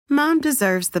Mom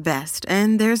deserves the best,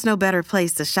 and there's no better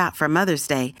place to shop for Mother's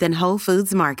Day than Whole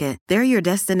Foods Market. They're your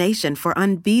destination for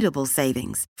unbeatable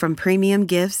savings, from premium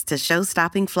gifts to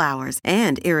show-stopping flowers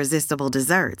and irresistible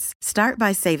desserts. Start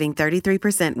by saving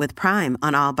 33% with Prime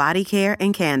on all body care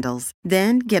and candles.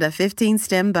 Then get a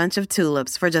 15-stem bunch of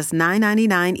tulips for just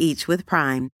 $9.99 each with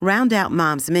Prime. Round out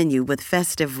Mom's menu with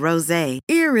festive rosé,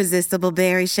 irresistible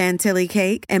berry chantilly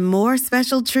cake, and more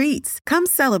special treats. Come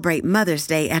celebrate Mother's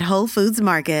Day at Whole Foods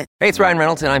Market. Hey, it's Ryan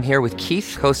Reynolds, and I'm here with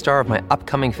Keith, co-star of my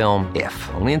upcoming film, If,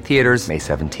 only in theaters May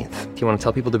 17th. Do you want to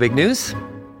tell people the big news?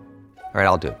 All right,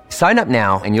 I'll do it. Sign up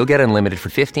now and you'll get unlimited for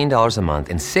 $15 a month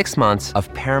and 6 months of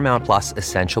Paramount Plus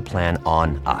Essential Plan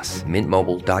on us.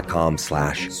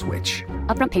 MintMobile.com/switch.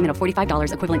 Upfront payment of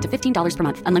 $45 equivalent to $15 per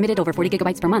month. Unlimited over 40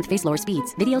 gigabytes per month. Face lower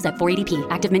speeds. Videos at 480p.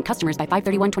 Active Mint customers by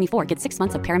 531.24 get 6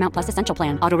 months of Paramount Plus Essential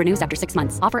Plan. Auto renews after 6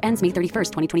 months. Offer ends May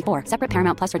 31st, 2024. Separate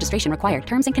Paramount Plus registration required.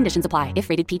 Terms and conditions apply if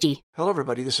rated PG. Hello,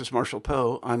 everybody. This is Marshall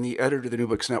Poe. I'm the editor of the New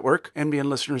Books Network. NBN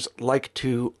listeners like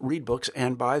to read books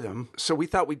and buy them. So we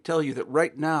thought we'd tell you that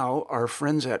right now, our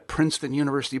friends at Princeton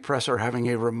University Press are having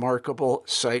a remarkable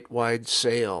site-wide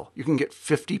sale. You can get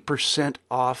 50%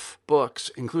 off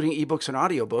books, including ebooks and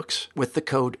audiobooks, with the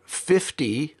code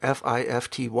 50,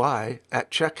 F-I-F-T-Y, at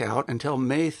checkout until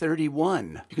May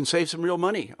 31. You can save some real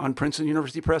money on Princeton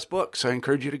University Press books. I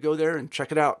encourage you to go there and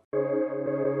check it out.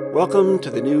 Welcome to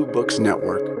the New Books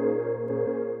Network.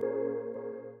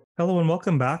 Hello and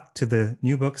welcome back to the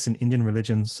New Books in Indian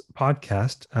Religions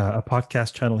podcast, a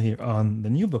podcast channel here on the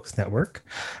New Books Network.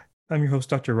 I'm your host,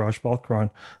 Dr. Raj Balkaran.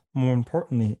 More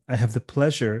importantly, I have the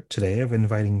pleasure today of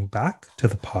inviting back to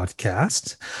the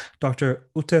podcast Dr.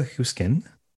 Uta Huisken,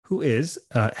 who is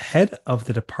head of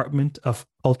the Department of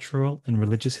Cultural and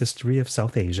Religious History of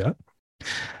South Asia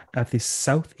at the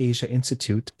South Asia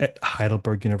Institute at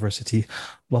Heidelberg University.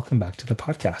 Welcome back to the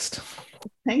podcast.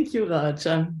 Thank you, Raj.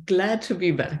 I'm glad to be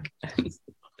back.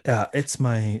 It's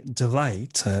my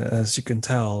delight. As you can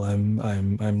tell,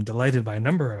 I'm delighted by a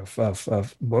number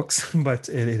of books, but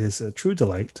it is a true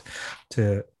delight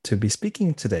to be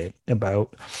speaking today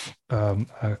about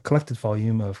a collected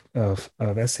volume of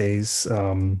essays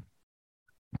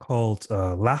called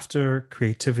Laughter,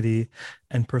 Creativity,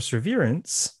 and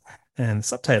Perseverance, and the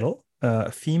subtitle,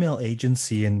 Female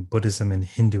Agency in Buddhism and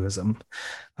Hinduism.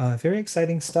 Very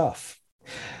exciting stuff.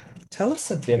 Tell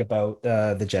us a bit about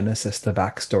the genesis, the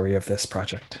backstory of this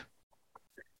project.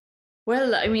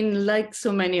 Well, I mean, like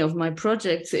so many of my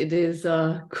projects, it is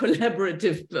a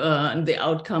collaborative, the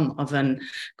outcome of an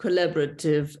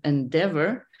collaborative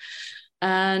endeavor.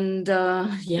 And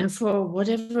for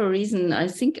whatever reason, I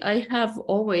think I have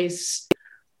always,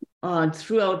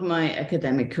 throughout my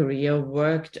academic career,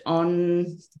 worked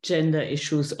on gender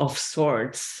issues of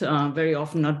sorts, very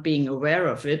often not being aware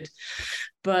of it.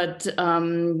 But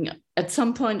at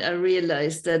some point, I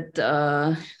realized that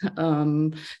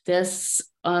there's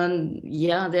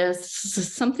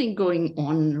something going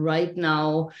on right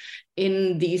now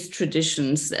in these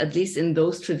traditions, at least in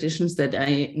those traditions that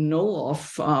I know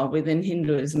of within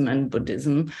Hinduism and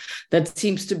Buddhism, that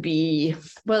seems to be,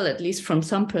 well, at least from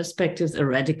some perspectives, a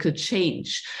radical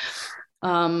change,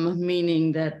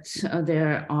 meaning that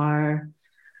there are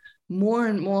more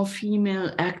and more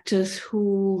female actors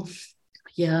who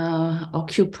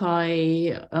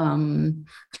occupy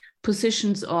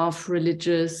positions of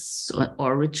religious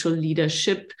or ritual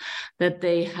leadership that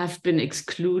they have been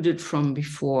excluded from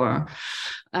before.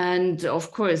 And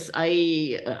of course,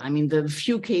 I mean, the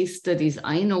few case studies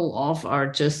I know of are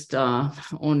just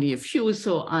only a few.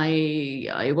 So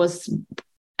I was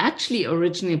actually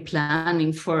originally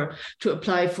planning to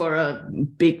apply for a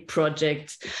big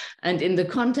project. And in the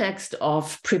context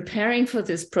of preparing for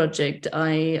this project,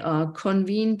 I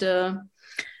convened a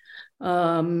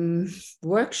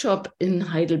workshop in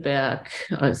Heidelberg,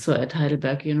 so at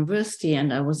Heidelberg University,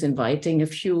 and I was inviting a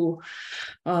few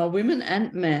women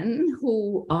and men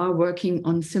who are working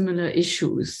on similar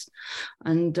issues.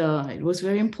 And it was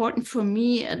very important for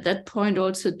me at that point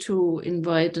also to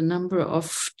invite a number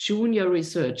of junior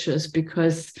researchers,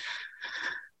 because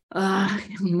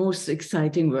most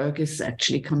exciting work is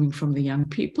actually coming from the young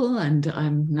people, and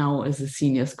I'm now, as a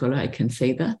senior scholar, I can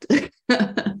say that.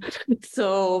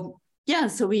 So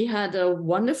we had a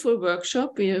wonderful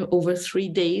workshop. Over 3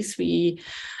 days, we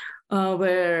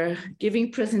were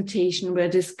giving presentation, we're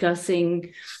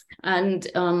discussing, and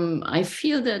I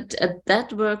feel that at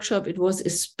that workshop, it was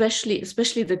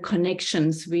especially the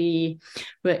connections we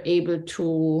were able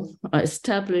to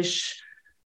establish,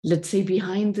 let's say,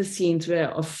 behind the scenes, were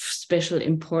of special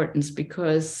importance,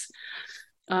 because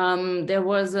there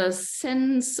was a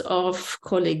sense of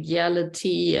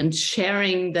collegiality and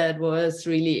sharing that was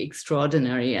really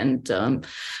extraordinary. And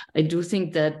I do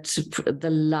think that the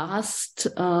last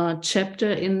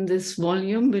chapter in this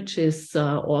volume, which is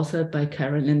authored by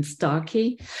Carolyn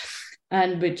Starkey,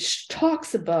 and which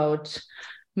talks about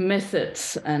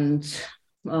methods and,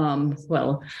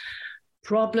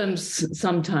 problems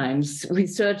sometimes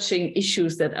researching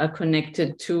issues that are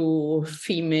connected to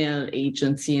female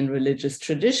agency in religious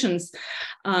traditions,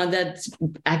 that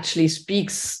actually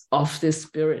speaks of this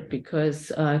spirit,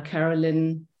 because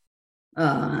Carolyn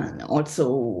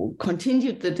also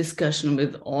continued the discussion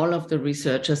with all of the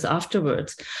researchers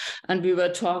afterwards. And we were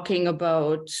talking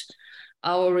about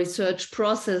our research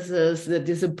processes, the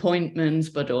disappointments,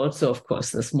 but also, of course,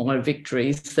 the small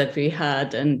victories that we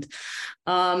had. And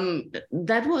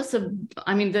that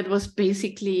was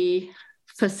basically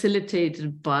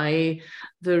facilitated by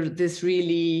this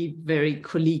really very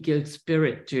collegial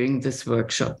spirit during this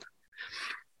workshop.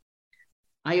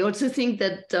 I also think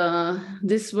that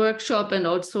this workshop, and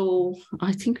also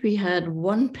I think we had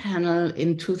one panel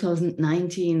in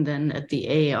 2019 then at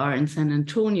the AAR in San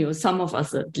Antonio, some of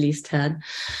us at least had,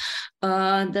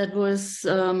 that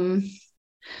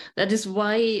is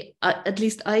why at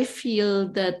least I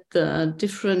feel that the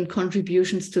different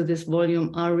contributions to this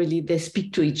volume are really, they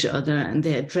speak to each other and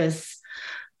they address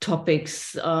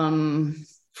topics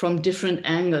from different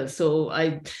angles. So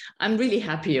I'm really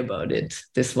happy about it,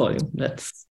 this volume.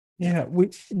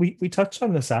 We touched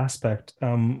on this aspect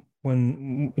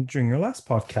when during your last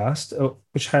podcast,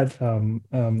 which had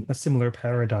a similar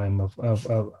paradigm of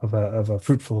a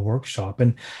fruitful workshop,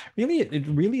 and really it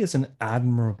really is an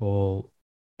admirable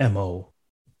MO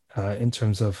in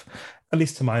terms of, at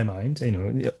least to my mind,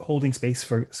 holding space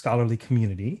for scholarly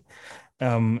community.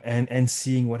 And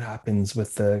seeing what happens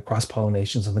with the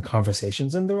cross-pollinations and the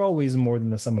conversations, and they're always more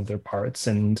than the sum of their parts,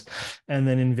 and then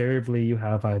invariably you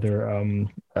have either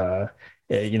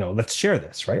let's share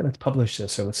this, right? Let's publish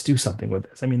this, or let's do something with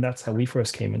this. I mean, that's how we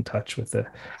first came in touch with the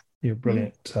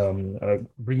brilliant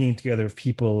bringing together of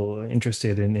people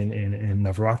interested in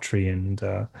Navaratri,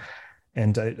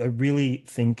 and I really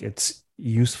think it's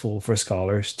useful for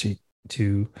scholars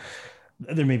to.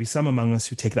 There may be some among us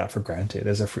who take that for granted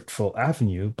as a fruitful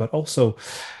avenue, but also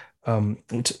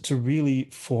to really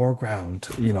foreground,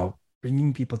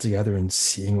 bringing people together and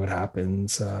seeing what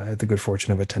happens. I had the good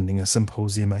fortune of attending a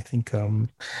symposium. I think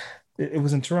it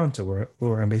was in Toronto,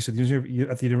 where I'm based at the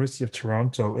University of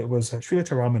Toronto. It was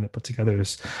Srilata Raman that put together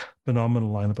this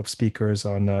phenomenal lineup of speakers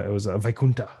on, it was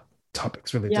Vaikunta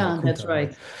topics related to Vaikunta. That's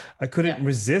right. I couldn't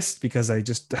resist, because I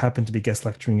just happened to be guest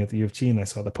lecturing at the U of T, and I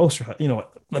saw the poster. You know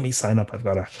what? Let me sign up. I've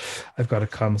got to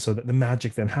come. So that the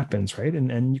magic then happens, right?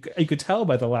 And you could tell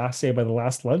by the last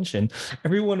luncheon,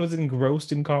 everyone was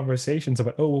engrossed in conversations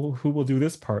about, who will do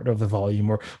this part of the volume,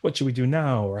 or what should we do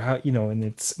now, or how, and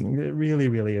it really,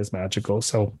 really is magical.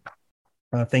 So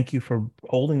thank you for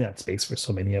holding that space for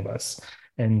so many of us,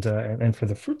 and for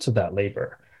the fruits of that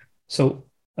labor. So.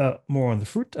 More on the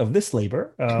fruit of this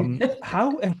labor.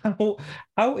 How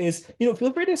is, feel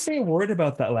free to say a word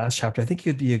about that last chapter. I think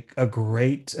it'd be a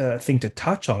great thing to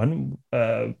touch on,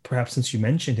 perhaps since you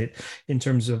mentioned it, in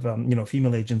terms of,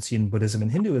 female agency in Buddhism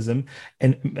and Hinduism,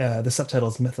 and the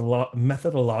subtitles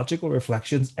methodological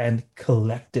reflections and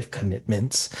collective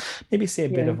commitments. Maybe say a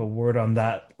bit of a word on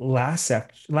that last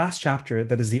chapter,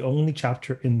 that is the only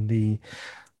chapter in the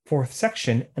fourth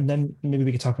section, and then maybe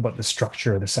we could talk about the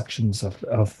structure, the sections of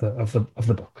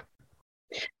the book.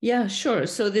 Yeah, sure.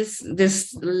 So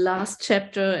this last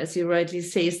chapter, as you rightly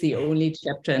say, is the only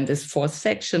chapter in this fourth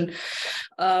section.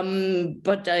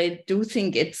 But I do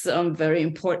think it's a very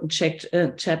important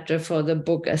chapter for the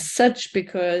book as such,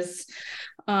 because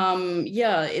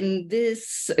in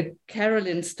this,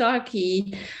 Carolyn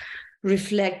Starkey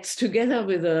reflects together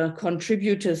with the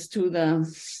contributors to the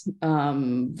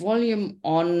volume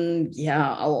on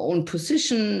our own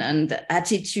position and the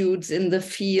attitudes in the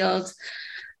field.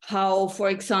 How, for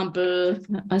example,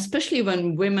 especially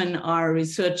when women are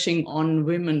researching on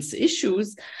women's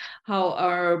issues, how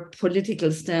our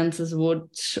political stances would,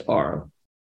 or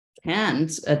can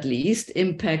at least,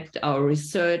 impact our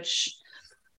research.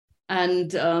 And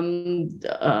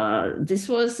this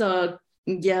was her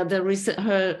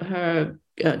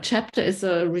chapter is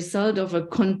a result of a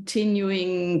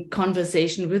continuing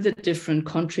conversation with the different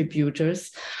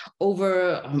contributors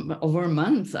over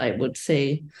months, I would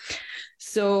say.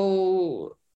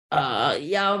 So,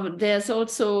 there's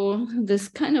also this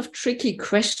kind of tricky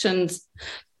questions,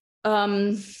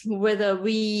 whether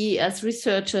we as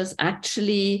researchers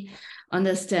actually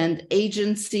understand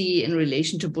agency in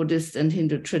relation to Buddhist and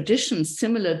Hindu traditions,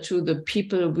 similar to the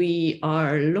people we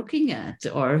are looking at,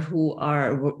 or who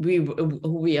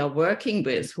we are working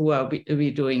with, who are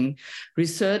we doing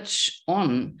research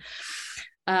on.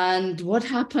 And what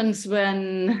happens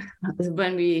when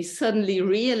we suddenly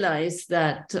realize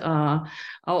that our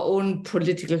own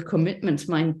political commitments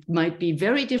might be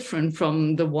very different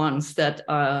from the ones that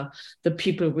the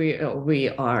people we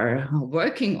are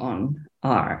working on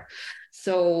are.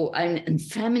 So, and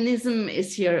feminism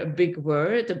is here a big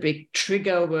word, a big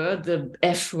trigger word, the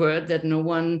F word that no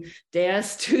one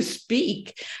dares to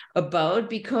speak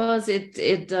about, because it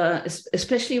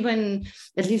especially when,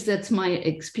 at least that's my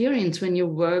experience, when you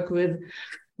work with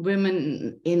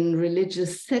women in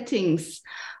religious settings,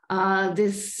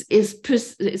 this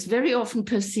is very often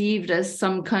perceived as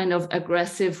some kind of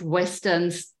aggressive Western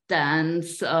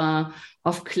stance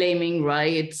of claiming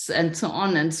rights and so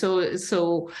on. And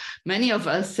so many of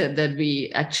us said that we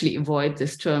actually avoid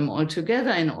this term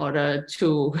altogether in order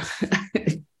to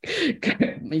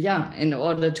in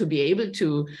order to be able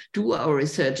to do our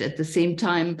research. At the same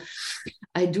time,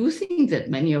 I do think that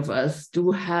many of us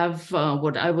do have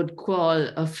what I would call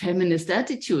a feminist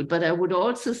attitude, but I would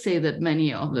also say that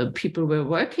many of the people we're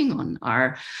working on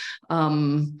are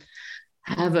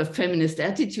have a feminist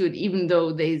attitude, even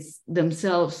though they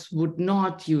themselves would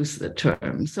not use the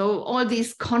term. So all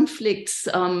these conflicts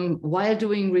while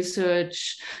doing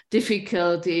research,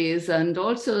 difficulties, and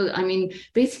also, I mean,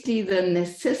 basically the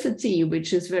necessity,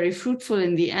 which is very fruitful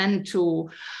in the end, to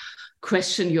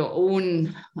question your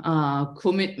own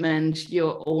commitment,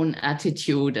 your own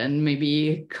attitude, and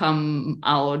maybe come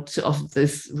out of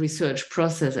this research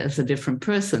process as a different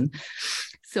person.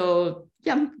 So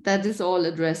yeah, that is all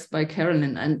addressed by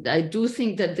Carolyn. And I do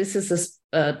think that this is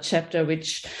a chapter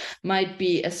which might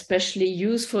be especially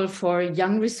useful for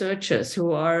young researchers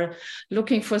who are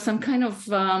looking for some kind of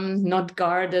not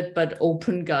guarded, but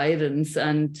open guidance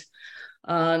and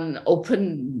an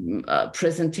open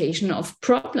presentation of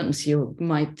problems you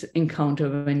might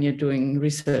encounter when you're doing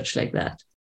research like that.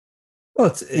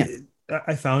 Well,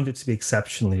 I found it to be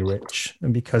exceptionally rich,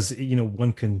 and because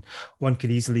one could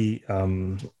easily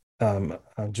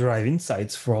derive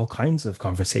insights for all kinds of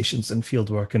conversations and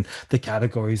fieldwork, and the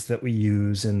categories that we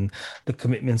use and the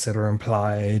commitments that are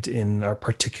implied in our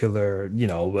particular,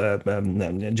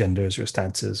 genders or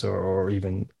stances or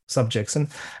even subjects. And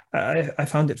I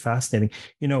found it fascinating.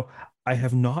 I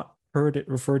have not heard it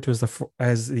referred to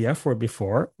as the F word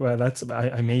before. Well,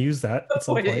 I may use that at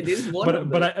some point. It is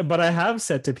but I have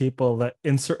said to people that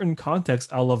in certain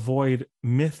contexts I'll avoid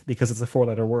myth because it's a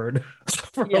 4-letter word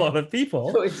for a lot of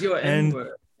people. So it's your N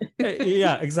word.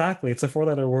 Yeah, exactly. It's a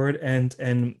 4-letter word,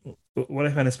 and what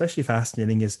I find especially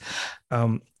fascinating is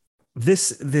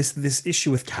this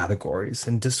issue with categories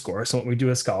and discourse. And what we do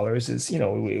as scholars is,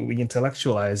 we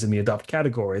intellectualize and we adopt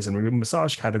categories and we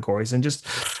massage categories, and just,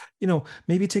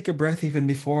 maybe take a breath even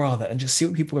before all that and just see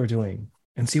what people are doing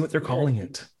and see what they're calling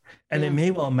it. And it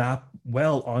may well map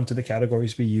well onto the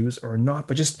categories we use or not,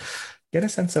 but just get a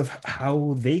sense of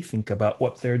how they think about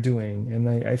what they're doing. And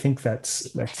I think that's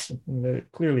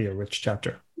clearly a rich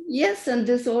chapter. Yes, and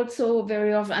this also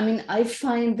very often, I mean, I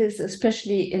find this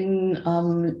especially in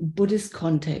Buddhist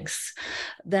contexts,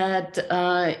 that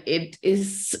it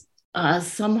is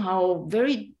somehow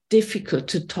very difficult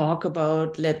to talk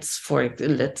about, let's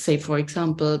say, for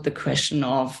example, the question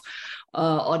of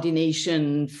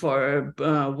ordination for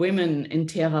women in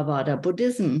Theravada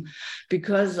Buddhism,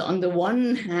 because on the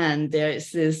one hand, there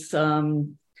is this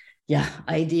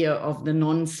idea of the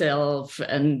non-self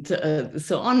and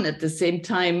so on. At the same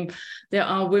time, there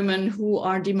are women who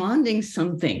are demanding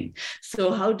something.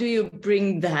 So how do you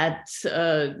bring that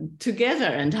together?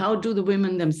 And how do the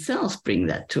women themselves bring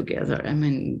that together? I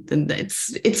mean,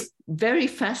 it's very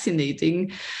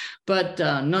fascinating, but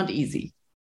not easy.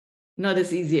 Not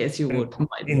as easy as you might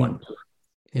want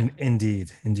to.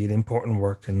 Indeed. Important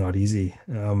work and not easy.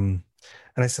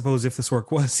 And I suppose if this work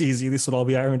was easy, this would all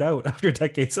be ironed out after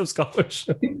decades of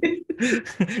scholarship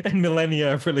and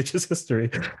millennia of religious history.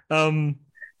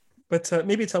 But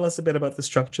maybe tell us a bit about the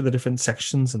structure, the different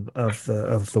sections of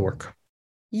the work.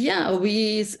 Yeah,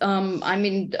 we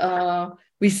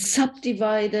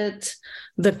subdivided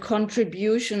the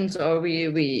contributions, or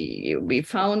we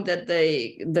found that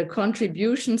the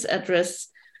contributions address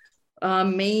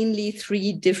mainly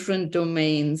 3 different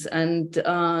domains, and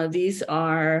these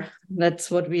are,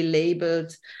 that's what we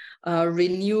labeled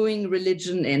renewing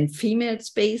religion in female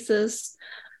spaces,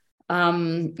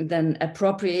 then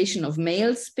appropriation of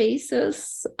male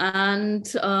spaces, and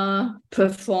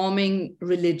performing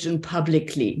religion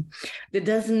publicly. That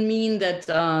doesn't mean that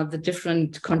the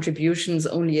different contributions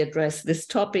only address this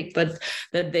topic, but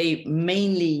that they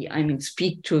mainly,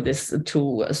 speak to a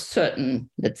certain,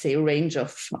 let's say, range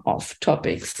of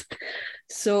topics.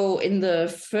 So in the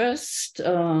first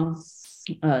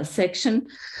section,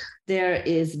 there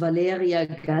is Valeria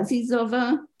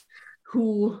Gazisova,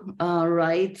 who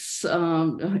writes,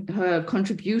 her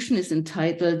contribution is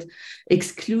entitled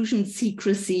Exclusion,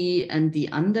 Secrecy, and the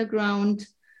Underground,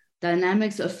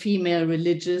 Dynamics of Female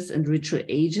Religious and Ritual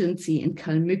Agency in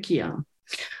Kalmykia.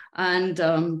 And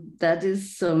that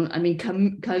is,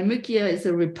 Kalmykia is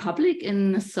a republic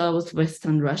in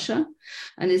southwestern Russia,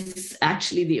 and it's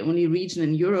actually the only region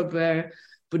in Europe where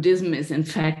Buddhism is in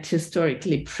fact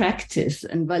historically practiced.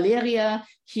 And Valeria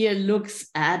here looks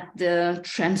at the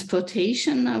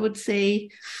transportation, I would say,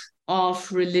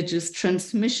 of religious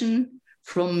transmission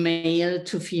from male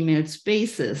to female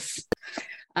spaces.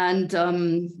 And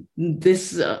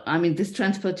this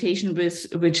transportation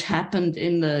which happened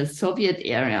in the Soviet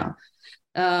era.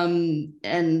 So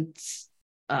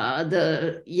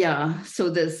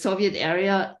the Soviet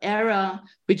era,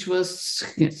 which was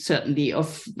certainly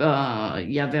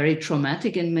very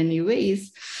traumatic in many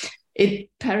ways, it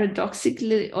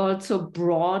paradoxically also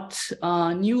brought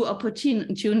new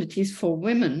opportunities for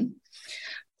women,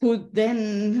 who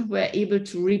then were able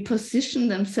to reposition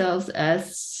themselves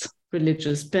as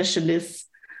religious specialists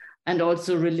and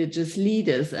also religious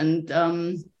leaders. And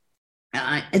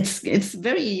it's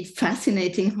very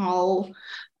fascinating how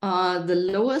the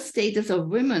lower status of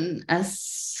women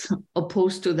as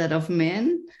opposed to that of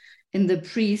men in the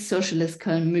pre-socialist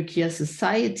Kalmykia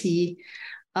society,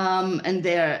 and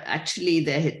their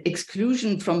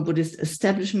exclusion from Buddhist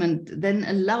establishment then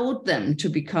allowed them to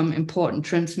become important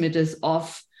transmitters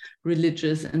of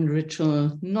religious and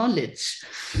ritual knowledge.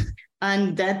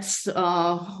 And that's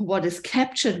what is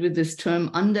captured with this term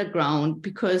underground,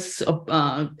 because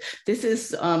this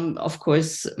is, of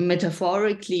course,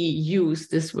 metaphorically used,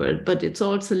 this word, but it's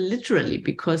also literally,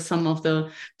 because some of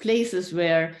the places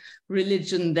where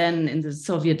religion then in the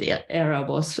Soviet era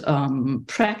was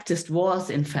practiced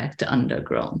was in fact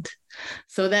underground.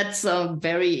 So that's a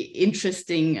very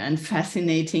interesting and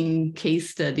fascinating case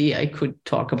study. I could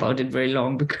talk about it very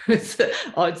long, because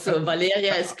also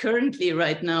Valeria is currently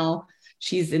right now,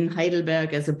 she's in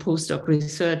Heidelberg as a postdoc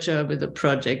researcher with a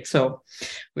project. So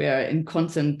we are in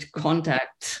constant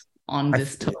contact on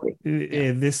this topic.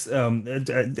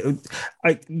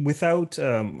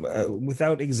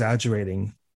 Without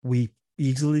exaggerating, we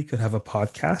easily could have a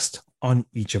podcast on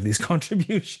each of these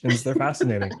contributions. They're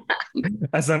fascinating.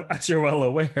 As you're well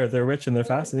aware, they're rich and they're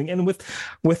fascinating. And with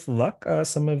luck,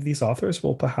 some of these authors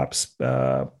will perhaps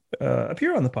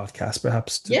appear on the podcast,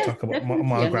 perhaps to talk about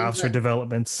monographs or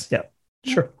developments. Yeah,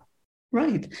 sure.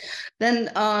 Right.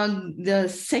 Then the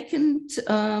second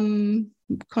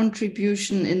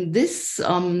contribution in this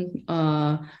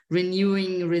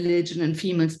Renewing Religion and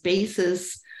Female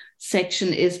Spaces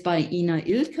section is by Ina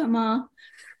Ilkama.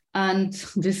 And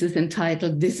this is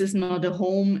entitled, This is Not a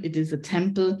Home, It is a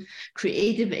Temple,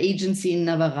 Creative Agency in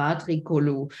Navaratri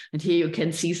Kolo. And here you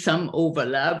can see some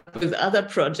overlap with other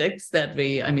projects that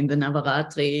the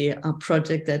Navaratri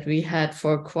project that we had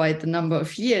for quite a number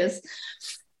of years.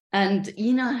 And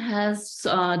Ina has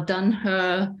done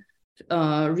her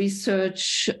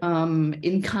research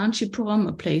in Kanchipuram,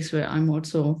 a place where I'm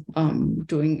also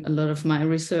doing a lot of my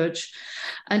research.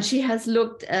 And she has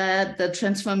looked at the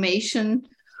transformation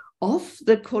of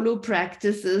the Kolo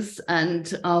practices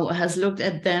and has looked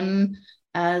at them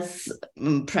as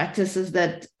practices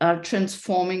that are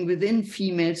transforming within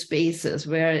female spaces,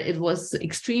 where it was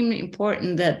extremely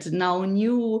important that now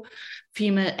new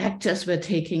female actors were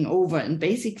taking over. And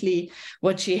basically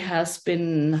what she has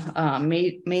been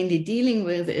mainly dealing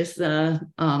with is the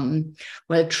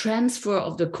transfer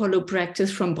of the Kolo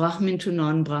practice from Brahmin to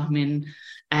non-Brahmin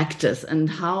actors, and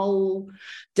how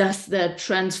does that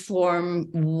transform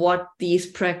what these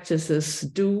practices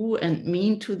do and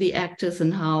mean to the actors,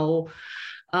 and how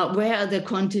where are the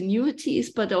continuities,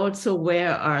 but also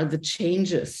where are the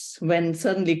changes when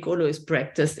suddenly Kolo is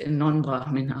practiced in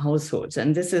non-Brahmin households.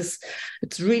 And it's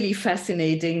really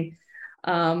fascinating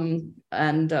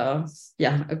and a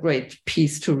great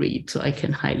piece to read. So I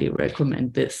can highly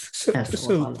recommend this.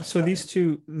 So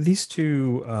these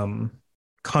two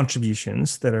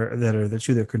contributions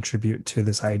that contribute to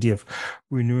this idea of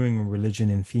renewing religion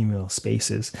in female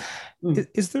spaces.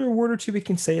 Is there a word or two we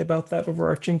can say about that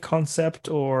overarching concept,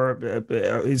 or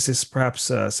is this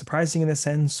perhaps surprising in a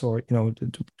sense, or do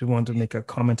you want to make a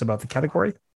comment about the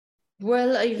category?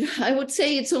 Well, I would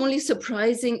say it's only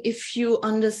surprising if you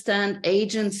understand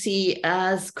agency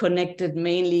as connected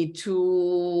mainly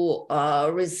to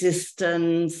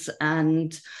resistance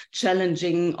and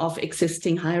challenging of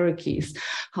existing hierarchies.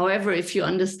 However, if you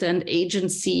understand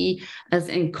agency as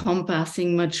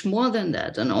encompassing much more than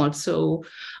that, and also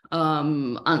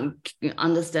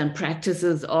understand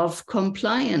practices of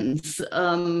compliance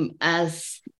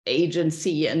as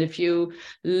agency, and if you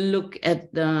look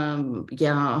at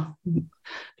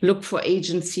look for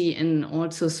agency in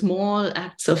also small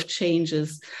acts of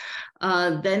changes,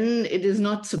 then it is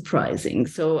not surprising.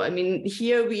 So, I mean,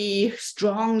 here we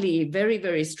strongly, very,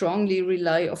 very strongly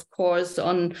rely, of course,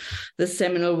 on the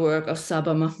seminal work of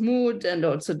Saba Mahmood and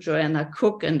also Joanna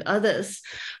Cook and others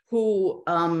who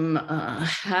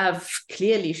have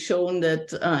clearly shown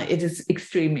that it is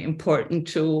extremely important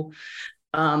to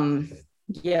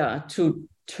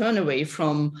turn away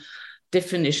from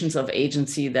definitions of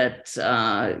agency that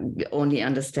only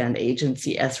understand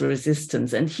agency as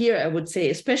resistance. And here I would say,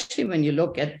 especially when you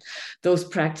look at those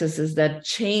practices that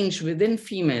change within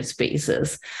female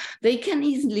spaces, they can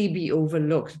easily be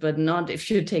overlooked, but not if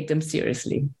you take them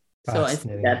seriously. So I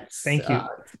think that's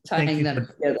tying them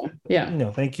together. Yeah.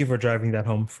 No, thank you for driving that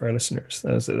home for our listeners.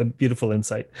 That was a beautiful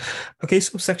insight. Okay,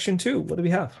 so section 2, what do we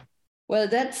have? Well,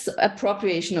 that's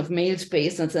appropriation of male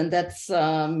spaces, and that's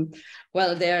there's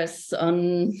I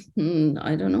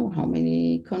don't know how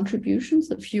many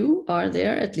contributions. A few are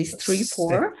there, at least 3,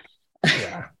 4.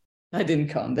 Yeah, I didn't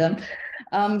count them.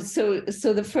 So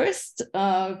the first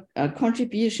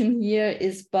contribution here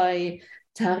is by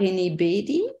Tarini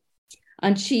Bedi,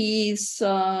 and she's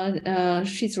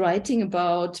writing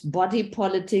about body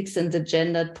politics and the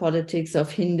gendered politics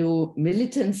of Hindu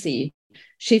militancy,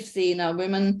 Shiv Sena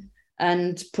women,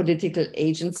 and political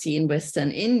agency in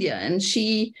Western India. And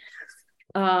she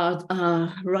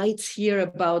writes here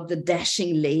about the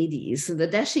dashing ladies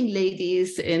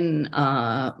in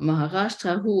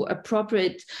Maharashtra who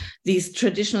appropriate these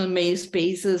traditional male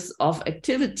spaces of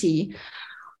activity,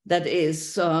 that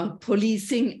is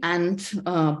policing and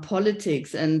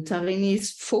politics. And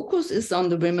Tarini's focus is on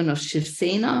the women of Shiv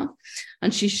Sena,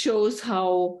 and she shows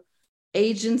how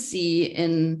agency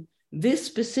in this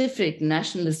specific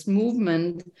nationalist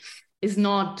movement is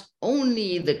not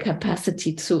only the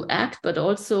capacity to act, but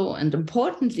also, and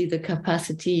importantly, the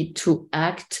capacity to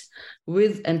act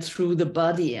with and through the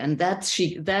body. And that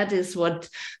is what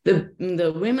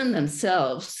the women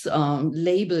themselves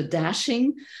label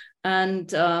dashing,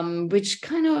 and which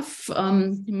kind of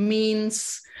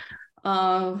means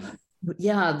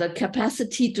the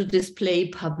capacity to display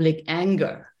public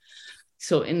anger.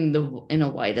 So in a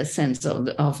wider sense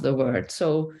of the word.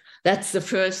 So that's the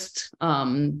first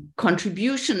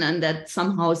contribution, and that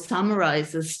somehow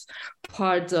summarizes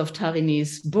parts of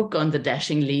Tarini's book on the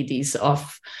dashing ladies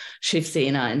of Shiv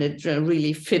Sena, and it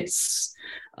really fits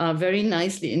very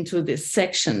nicely into this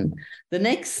section. The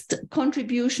next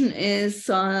contribution is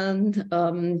on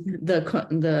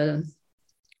the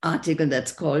article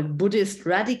that's called Buddhist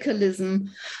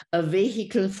Radicalism, a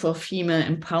Vehicle for Female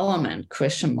Empowerment, ?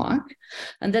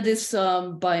 And that is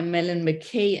by Mellon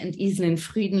McKay and Iselin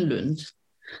Friedenlund.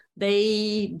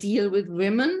 They deal with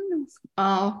women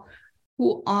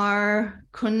who are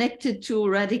connected to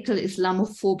radical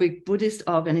Islamophobic Buddhist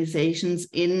organizations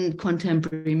in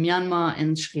contemporary Myanmar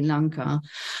and Sri Lanka.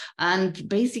 And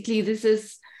basically this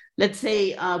is, let's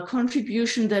say, a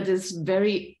contribution that is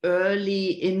very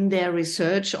early in their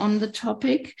research on the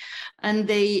topic. And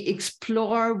they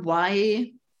explore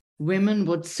why women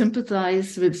would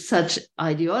sympathize with such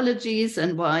ideologies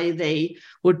and why they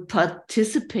would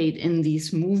participate in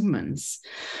these movements.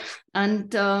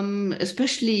 And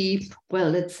especially,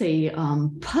 let's say,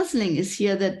 puzzling is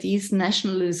here that these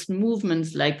nationalist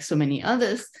movements, like so many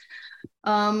others,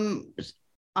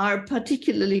 are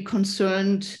particularly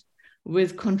concerned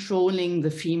with controlling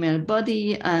the female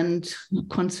body and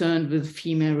concerned with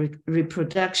female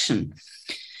reproduction.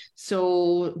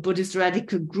 So Buddhist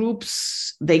radical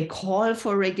groups, they call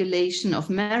for regulation of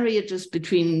marriages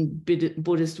between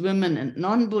Buddhist women and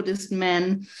non-Buddhist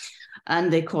men,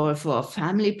 and they call for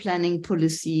family planning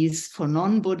policies for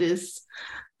non-Buddhists,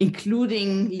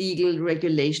 including legal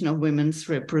regulation of women's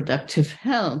reproductive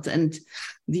health. And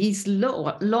these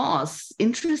laws,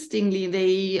 interestingly,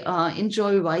 they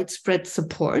enjoy widespread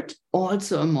support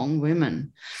also among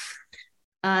women.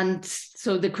 And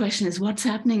so the question is, what's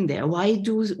happening there? Why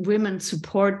do women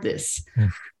support this?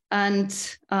 And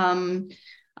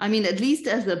I mean, at least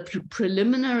as a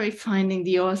preliminary finding,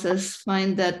 the authors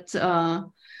find that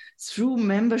through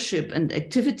membership and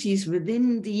activities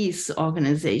within these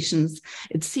organizations,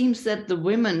 it seems that the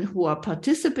women who are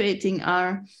participating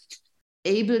are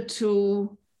able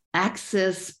to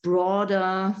access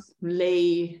broader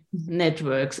lay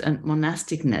networks and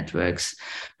monastic networks,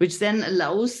 which then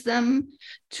allows them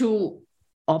to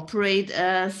operate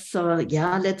as,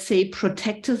 let's say,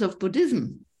 protectors of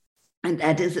Buddhism. And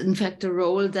that is, in fact, a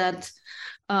role that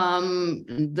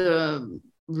the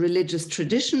religious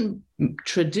tradition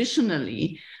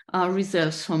traditionally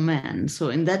reserves for men. So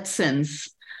in that sense,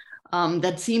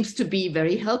 that seems to be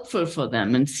very helpful for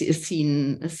them and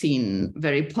seen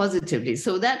very positively.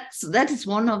 So that is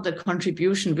one of the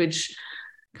contribution which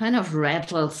kind of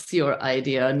rattles your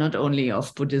idea not only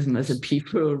of Buddhism as a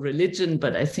people religion,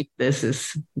 but I think this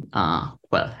is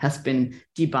has been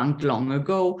debunked long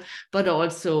ago, but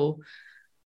also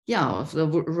of the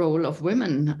role of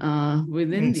women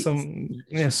within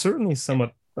these. Certainly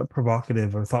somewhat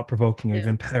provocative or thought-provoking or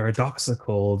even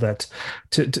paradoxical that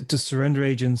to surrender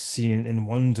agency in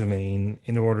one domain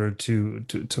in order to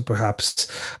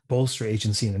perhaps bolster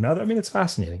agency in another. I mean, it's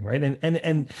fascinating, right?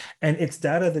 And it's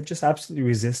data that just absolutely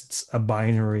resists a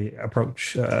binary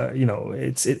approach.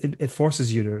 It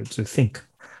forces you to think,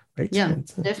 right? Yeah,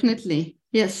 definitely.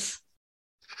 Yes.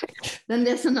 Then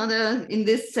in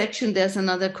this section, there's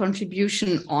another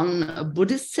contribution on a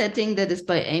Buddhist setting that is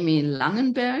by Amy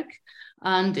Langenberg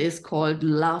and is called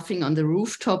Laughing on the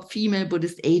Rooftop, Female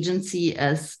Buddhist Agency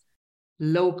as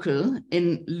Local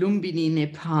in Lumbini,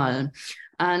 Nepal.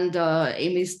 And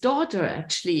Amy's daughter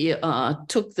actually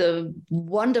took the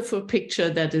wonderful picture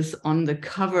that is on the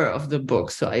cover of the book.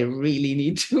 So I really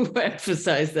need to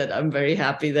emphasize that I'm very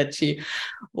happy that she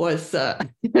was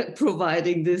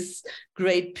providing this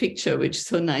great picture, which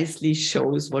so nicely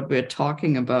shows what we're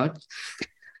talking about.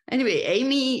 Anyway,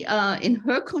 Amy, in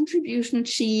her contribution,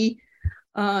 she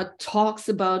talks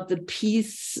about the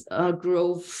Peace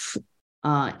Grove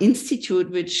Institute,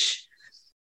 which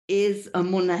is a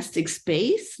monastic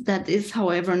space that is,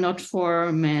 however, not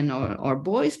for men or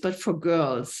boys, but for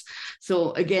girls.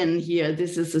 So again, here,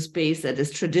 this is a space that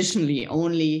is traditionally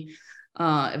only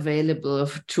available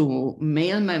to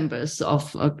male members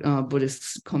of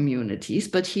Buddhist communities,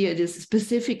 but here it is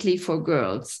specifically for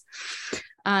girls.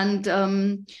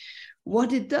 And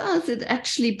what it does, it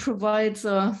actually provides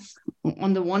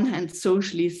on the one hand,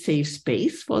 socially safe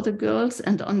space for the girls,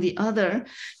 and on the other,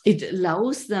 it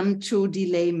allows them to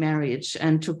delay marriage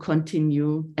and to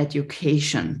continue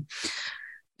education.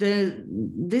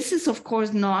 This is, of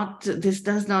course,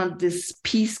 this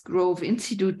Peace Grove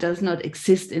Institute does not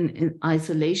exist in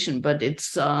isolation, but it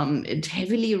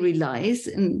heavily relies,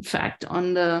 in fact,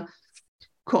 on the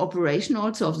cooperation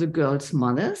also of the girls'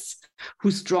 mothers, who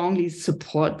strongly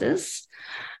support this.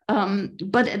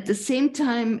 But at the same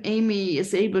time, Amy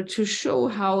is able to show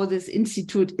how this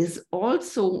institute is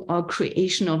also a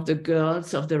creation of the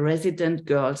girls, of the resident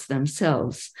girls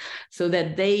themselves, so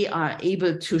that they are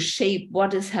able to shape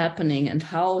what is happening and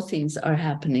how things are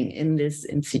happening in this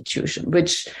institution,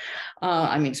 which,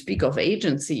 speak of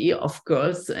agency of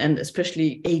girls and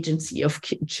especially agency of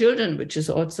children, which is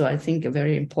also, I think, a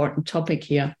very important topic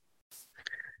here.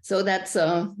 So that's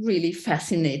a really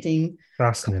fascinating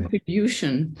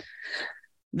contribution.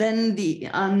 Then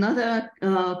another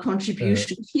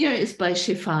contribution here is by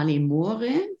Shefali More,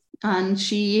 and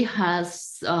she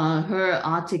has her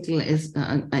article is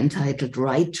entitled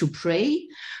 "Right to Pray,"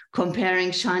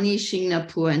 comparing Shani,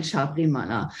 Shingnapur, and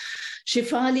Sabrimala.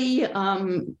 Shefali,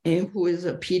 who is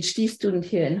a PhD student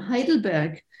here in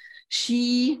Heidelberg,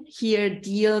 she here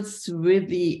deals with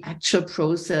the actual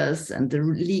process and the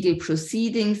legal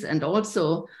proceedings, and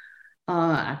also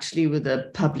actually with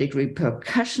the public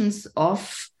repercussions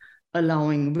of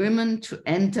allowing women to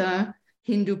enter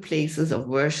Hindu places of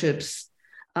worships,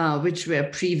 which were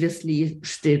previously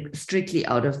strictly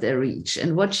out of their reach.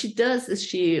 And what she does is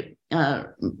she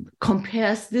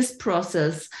compares this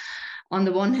process on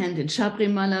the one hand in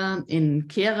Sabrimala, in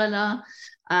Kerala,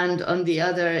 and on the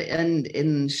other end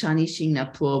in Shani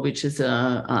Shingnapur, which is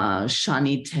a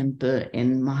Shani temple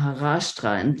in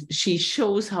Maharashtra. And she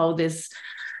shows how this,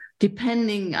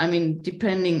 depending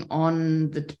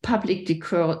on the public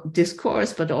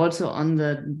discourse, but also on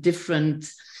the different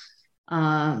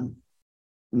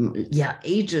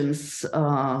agents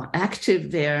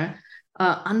active there,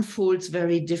 unfolds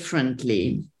very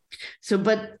differently. So,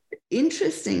 but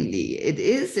interestingly, it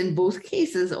is in both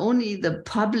cases only the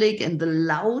public and the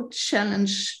loud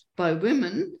challenge by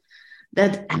women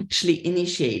that actually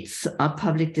initiates a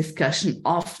public discussion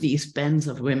of these bans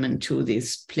of women to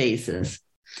these places.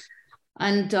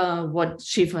 And what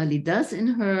Shefali does in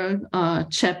her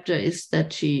chapter is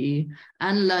that she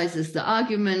analyzes the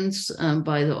arguments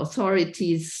by the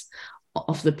authorities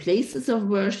of the places of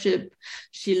worship.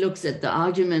 She looks at the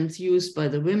arguments used by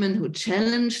the women who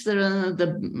challenge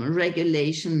the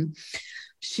regulation.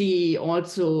 She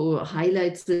also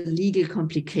highlights the legal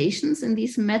complications in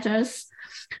these matters,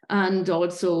 and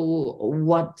also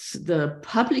what the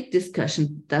public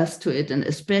discussion does to it, and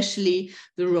especially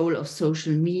the role of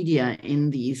social media in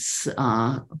these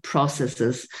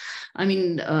processes. I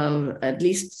mean, at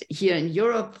least here in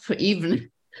Europe, even,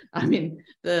 I mean,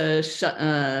 the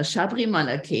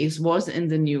Sabrimala case was in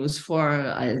the news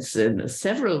for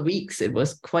several weeks. It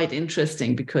was quite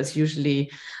interesting because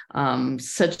usually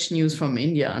such news from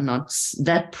India are not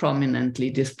that prominently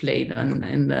displayed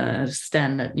in the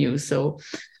standard news. So,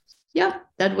 yeah,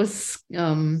 that was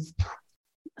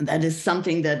that is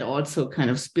something that also kind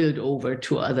of spilled over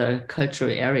to other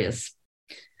cultural areas.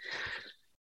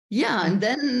 Yeah, and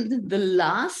then the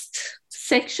last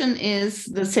section is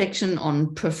the section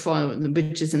on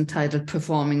which is entitled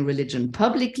Performing Religion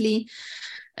Publicly.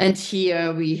 And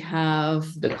here we have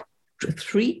the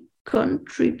three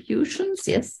contributions.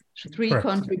 Yes, three Correct.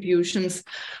 Contributions.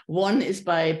 One is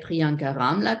by Priyanka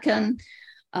Ramlakhan,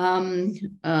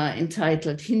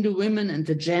 entitled Hindu Women and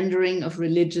the Gendering of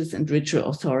Religious and Ritual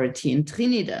Authority in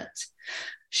Trinidad.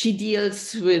 She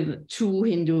deals with two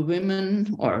Hindu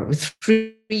women, or with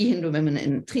three Hindu women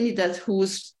in Trinidad,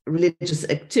 whose religious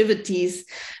activities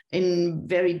in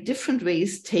very different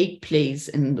ways take place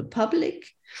in the public.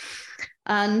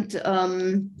 And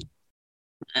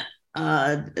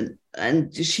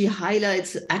she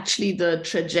highlights actually the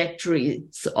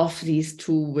trajectories of these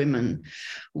two women.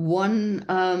 One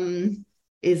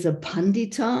is a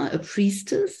pandita, a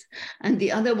priestess, and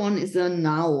the other one is a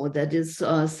nao, that is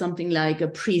something like a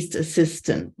priest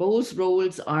assistant. Both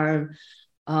roles are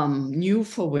new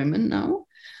for women now.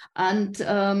 And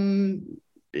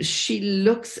she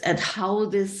looks at how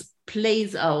this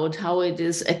plays out, how it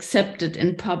is accepted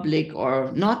in public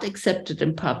or not accepted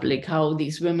in public, how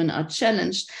these women are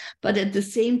challenged. But at the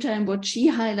same time, what she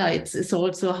highlights is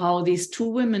also how these two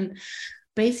women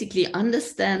basically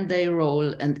understand their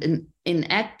role and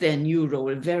enact their new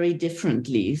role very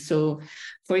differently. So,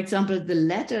 for example, the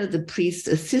latter, the priest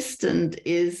assistant,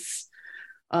 is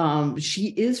she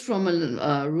is from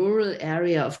a rural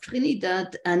area of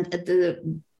Trinidad, and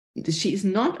she is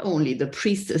not only the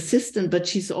priest assistant, but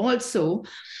she's also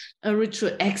a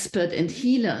ritual expert and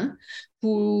healer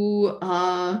who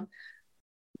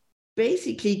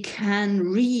basically can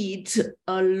read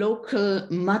a local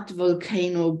mud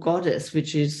volcano goddess,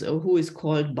 who is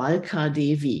called Balka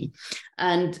Devi.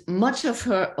 And much of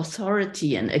her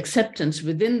authority and acceptance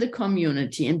within the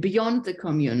community and beyond the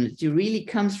community really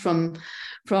comes from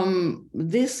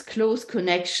this close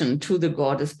connection to the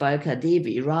goddess Balka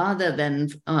Devi, rather than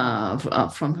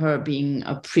from her being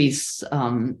a priest's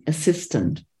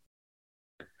assistant.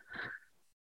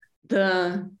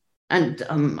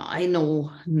 I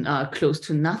know close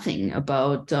to nothing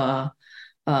about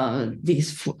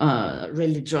these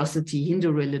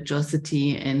Hindu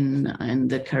religiosity in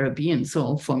the Caribbean.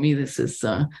 So for me, this is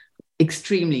an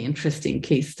extremely interesting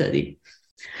case study.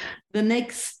 The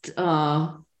next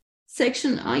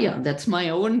section, that's my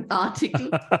own article.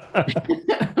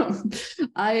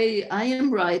 I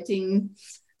am writing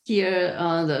here,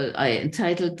 I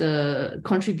entitled the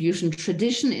contribution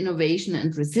Tradition, Innovation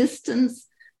and Resistance,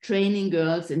 Training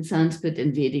Girls in Sanskrit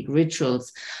and Vedic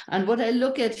Rituals. And what I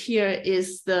look at here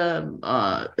is the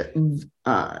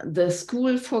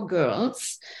school for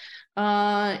girls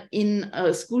in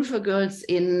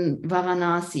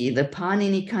Varanasi, the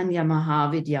Panini Kanya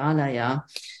Mahavidyalaya.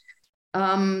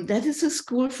 That is a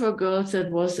school for girls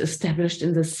that was established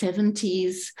in the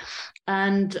 70s.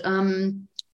 And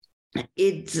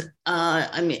it's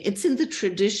in the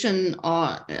tradition,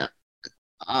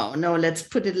 let's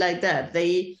put it like that.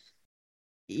 They're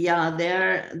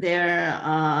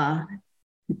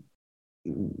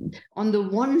on the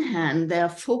one hand, their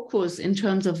focus in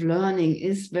terms of learning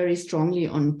is very strongly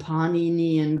on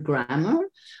Paninian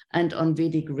grammar and on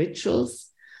Vedic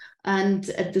rituals. And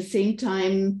at the same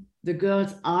time, the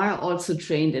girls are also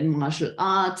trained in martial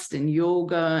arts, in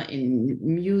yoga, in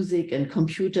music and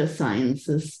computer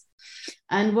sciences.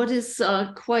 And what is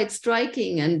quite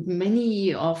striking, and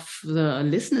many of the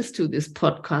listeners to this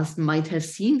podcast might have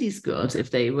seen these girls if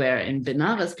they were in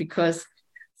Benares, because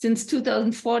since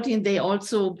 2014, they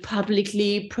also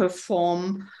publicly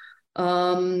perform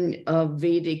a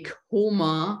Vedic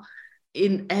Homa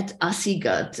at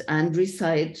Asigat and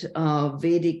recite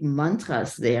Vedic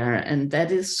mantras there. And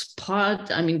that is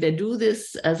they do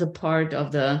this as a part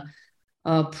of the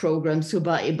program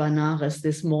Subah Banaras,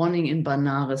 this Morning in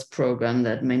Banaras program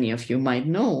that many of you might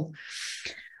know.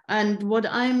 And what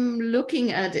I'm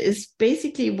looking at is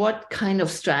basically what kind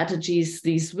of strategies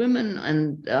these women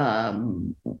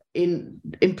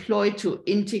employ to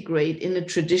integrate in a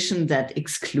tradition that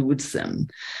excludes them.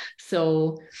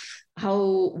 So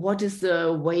what is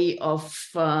the way of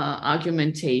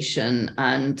argumentation,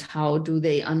 and how do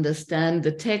they understand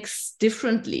the text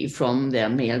differently from their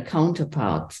male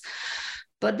counterparts?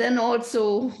 But then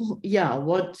also,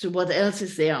 what else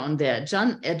is there on their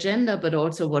agenda, but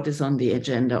also what is on the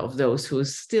agenda of those who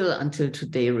still until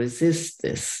today resist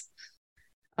this?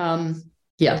 And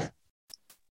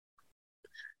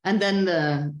then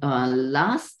the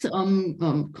last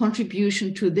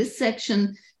contribution to this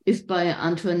section is by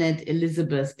Antoinette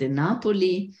Elizabeth de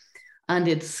Napoli, and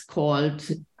it's called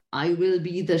 "I Will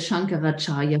Be the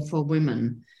Shankaracharya for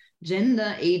Women: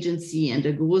 Gender, Agency, and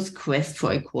a Guru's Quest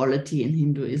for Equality in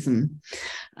Hinduism."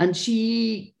 And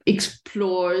she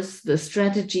explores the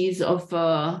strategies of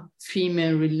a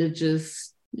female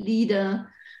religious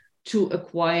leader to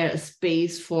acquire a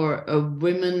space for a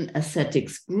women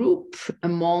ascetics group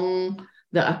among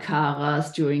the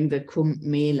akharas during the Kumbh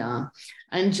Mela.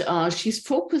 And she's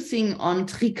focusing on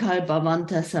Trikal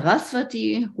Bhavanta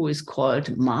Saraswati, who is called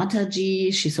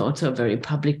Mataji. She's also a very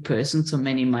public person, so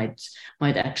many might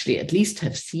actually at least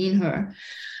have seen her,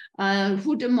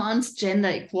 who demands gender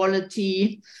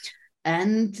equality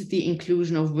and the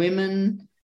inclusion of women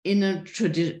in a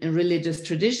religious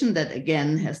tradition that,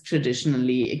 again, has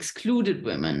traditionally excluded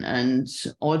women and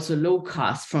also low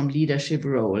caste from leadership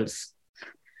roles.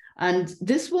 And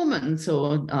this woman,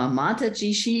 so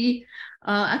Mataji, she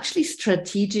actually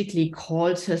strategically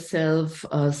calls herself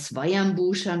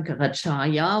Swayambhu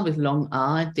Shankaracharya with long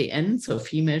R at the end, so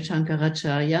female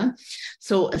Shankaracharya.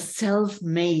 So a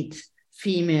self-made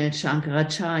female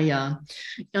Shankaracharya,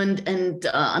 and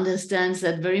understands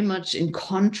that very much in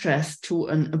contrast to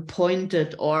an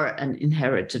appointed or an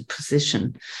inherited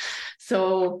position.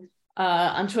 So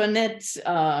Antoinette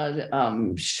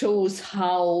shows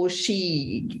how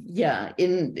she,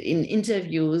 in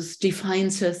interviews,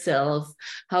 defines herself,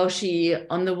 how she,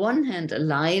 on the one hand,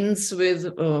 aligns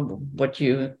with what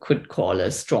you could call a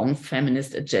strong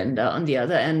feminist agenda, on the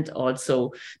other hand,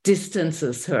 also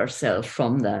distances herself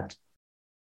from that.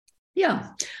 Yeah,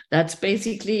 that's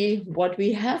basically what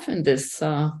we have in this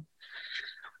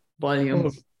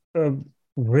volume. A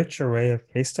rich array of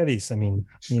case studies. I mean,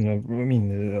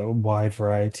 a wide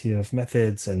variety of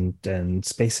methods and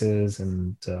spaces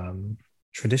and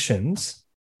traditions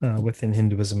within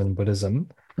Hinduism and Buddhism.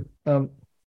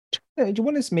 Do you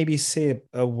want to maybe say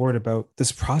a word about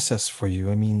this process for you?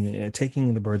 I mean,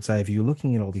 taking the bird's eye view,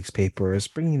 looking at all these papers,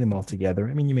 bringing them all together.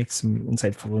 I mean, you make some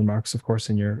insightful remarks, of course,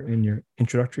 in your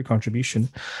introductory contribution.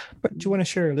 But do you want to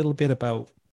share a little bit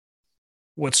about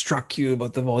what struck you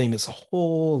about the volume as a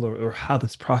whole, or how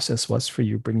this process was for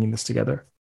you bringing this together?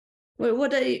 Well,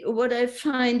 what I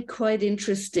find quite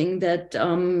interesting that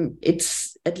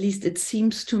it's, at least it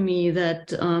seems to me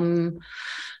that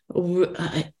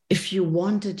if you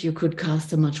wanted, you could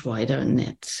cast a much wider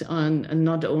net, and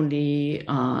not only,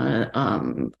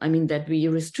 that we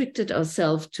restricted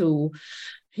ourselves to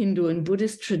Hindu and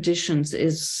Buddhist traditions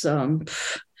is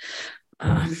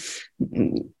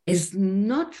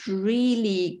not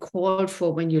really called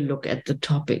for when you look at the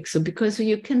topic. So because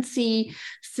you can see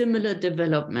similar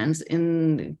developments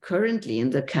currently in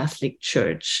the Catholic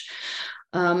Church.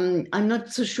 I'm not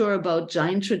so sure about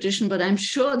Jain tradition, but I'm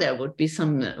sure there would be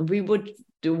some,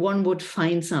 one would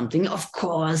find something. Of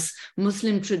course,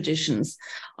 Muslim traditions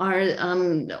are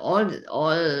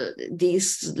all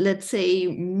these, let's say,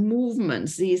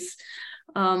 movements, these,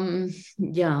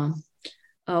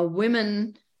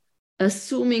 women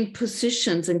assuming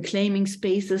positions and claiming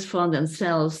spaces for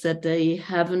themselves that they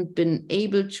haven't been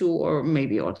able to, or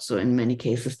maybe also in many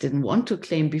cases didn't want to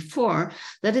claim before.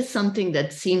 That is something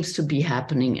that seems to be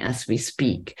happening as we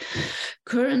speak.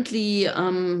 Currently,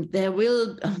 there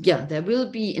will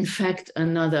be, in fact,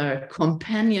 another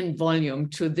companion volume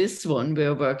to this one.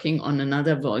 We're working on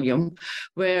another volume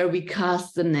where we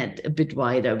cast the net a bit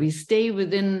wider. We stay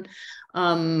within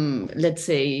let's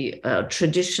say,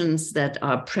 traditions that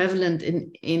are prevalent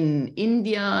in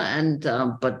India, and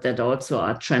but that also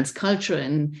are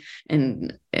transcultural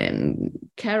in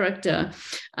character.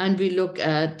 And we look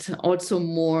at also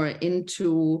more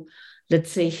into,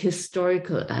 let's say,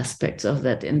 historical aspects of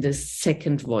that in this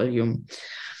second volume.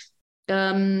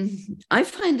 I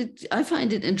find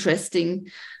it interesting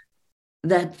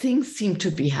that things seem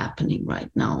to be happening right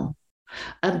now.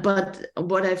 But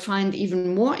what I find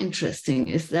even more interesting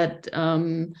is that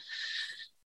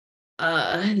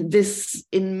this,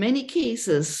 in many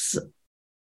cases,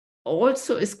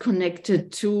 also is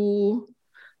connected to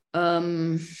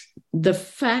the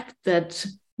fact that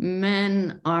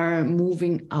men are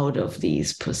moving out of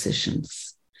these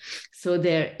positions. So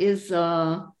there is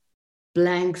a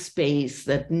blank space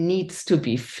that needs to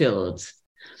be filled.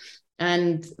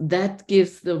 And that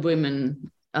gives the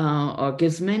women, or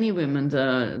gives many women,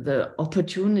 the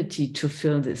opportunity to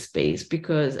fill this space,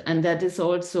 and that is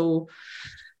also,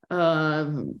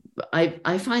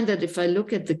 I find that if I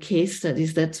look at the case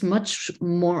studies, that's much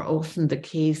more often the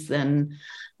case than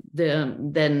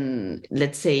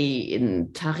let's say in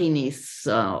Tarini's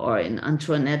or in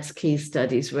Antoinette's case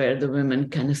studies, where the women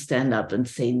kind of stand up and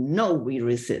say, no, we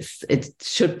resist, it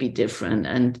should be different,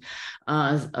 and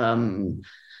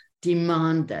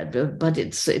demand that. But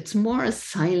it's more a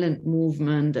silent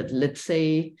movement that, let's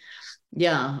say,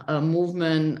 a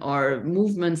movement or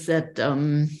movements that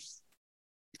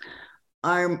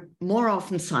are more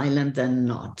often silent than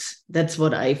not. That's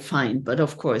what I find. But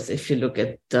of course, if you look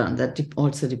at that,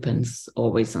 also depends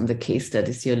always on the case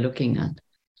studies you're looking at.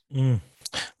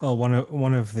 Well,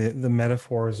 one of the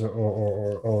metaphors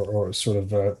or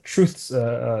sort of truths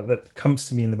that comes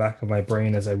to me in the back of my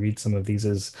brain as I read some of these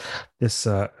is this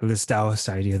Taoist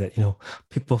idea that,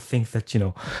 people think that,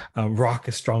 rock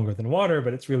is stronger than water,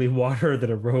 but it's really water that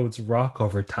erodes rock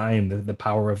over time, the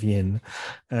power of yin.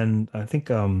 And I think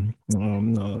Amy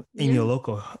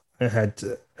Oloko had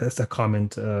a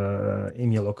comment.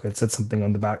 Amy Oloko had said something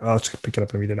on the back. I'll just pick it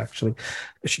up and read it. Actually,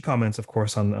 she comments, of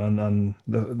course, on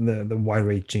the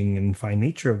wide-ranging and fine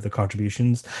nature of the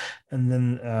contributions, and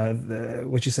then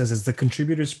what she says is the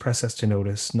contributors press us to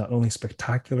notice not only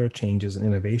spectacular changes and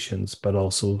innovations, but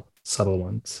also subtle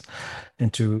ones,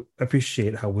 and to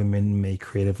appreciate how women may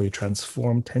creatively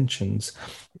transform tensions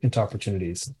into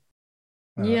opportunities.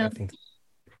 I think.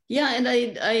 Yeah, and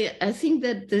I think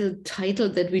that the title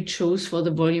that we chose for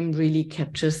the volume really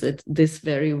captures this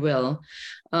very well.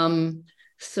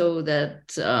 So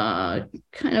that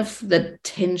kind of the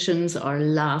tensions are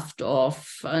laughed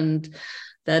off, and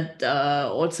that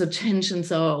also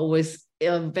tensions are always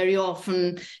very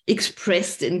often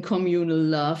expressed in communal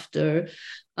laughter,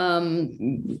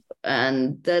 and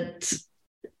that.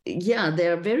 Yeah,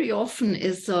 there very often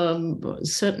is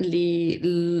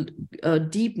certainly a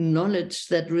deep knowledge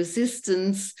that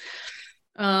resistance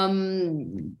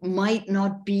might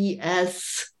not be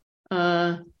as,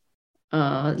 let's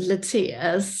say,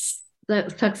 as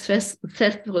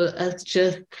successful as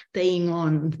just staying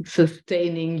on,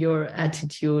 sustaining your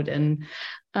attitude, and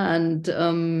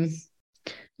that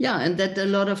a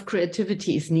lot of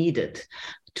creativity is needed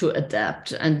to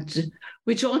adapt, and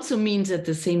which also means at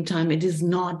the same time, it is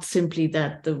not simply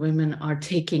that the women are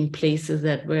taking places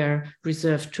that were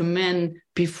reserved to men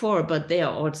before, but they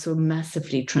are also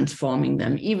massively transforming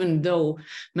them, even though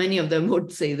many of them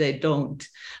would say they don't.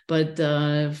 But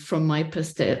from my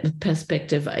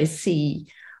perspective, I see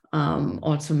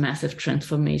also massive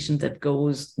transformation that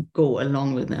go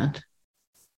along with that.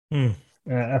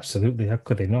 Absolutely. How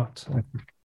could they not?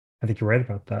 I think you're right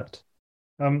about that.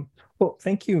 Well,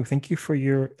 thank you. Thank you for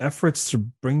your efforts to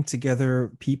bring together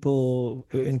people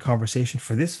in conversation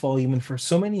for this volume and for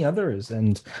so many others,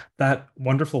 and that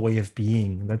wonderful way of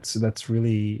being. That's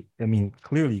really,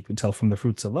 clearly you can tell from the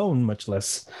fruits alone, much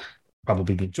less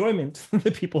probably the enjoyment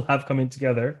that people have coming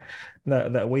together.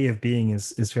 That way of being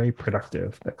is very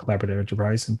productive, that collaborative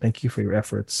enterprise. And thank you for your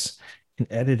efforts in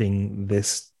editing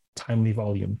this timely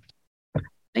volume.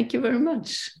 Thank you very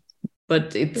much.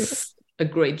 But it's a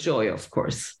great joy, of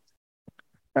course.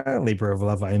 A labor of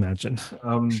love, I imagine.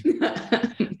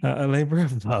 A labor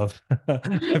of love.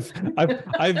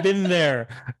 I've been there.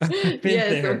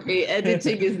 Okay.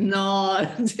 Editing is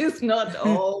not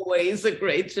always a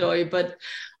great joy, but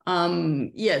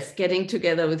yes, getting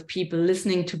together with people,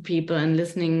 listening to people, and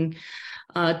listening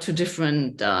to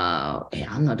different,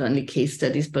 not only case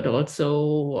studies but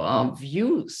also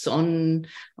views on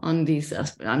these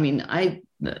aspects. I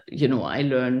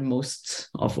learn most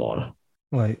of all.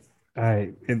 Right.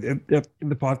 The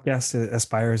podcast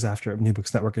aspires after, New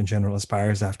Books Network in general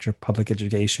aspires after public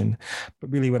education,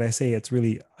 but really what I say, it's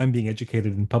really I'm being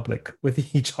educated in public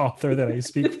with each author that I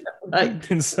speak. Right.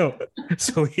 And so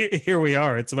here we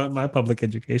are. It's about my public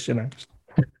education, actually.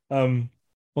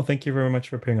 Well, thank you very much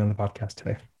for appearing on the podcast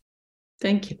today.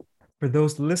 Thank you. For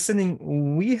those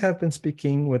listening, we have been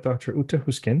speaking with Dr. Ute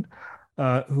Husken,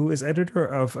 who is editor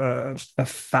of a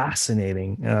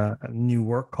fascinating new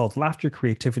work called Laughter,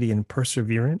 Creativity, and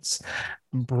Perseverance.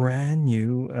 Brand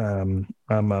new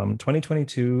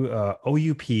 2022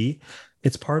 OUP.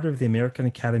 It's part of the American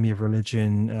Academy of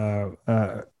Religion,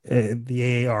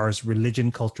 the AAR's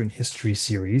Religion, Culture, and History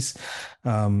series.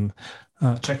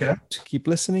 check it out. Keep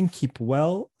listening, keep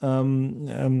well,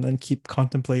 and keep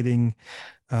contemplating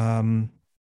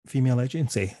female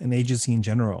agency and agency in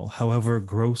general, however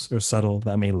gross or subtle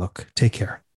that may look. Take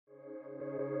care.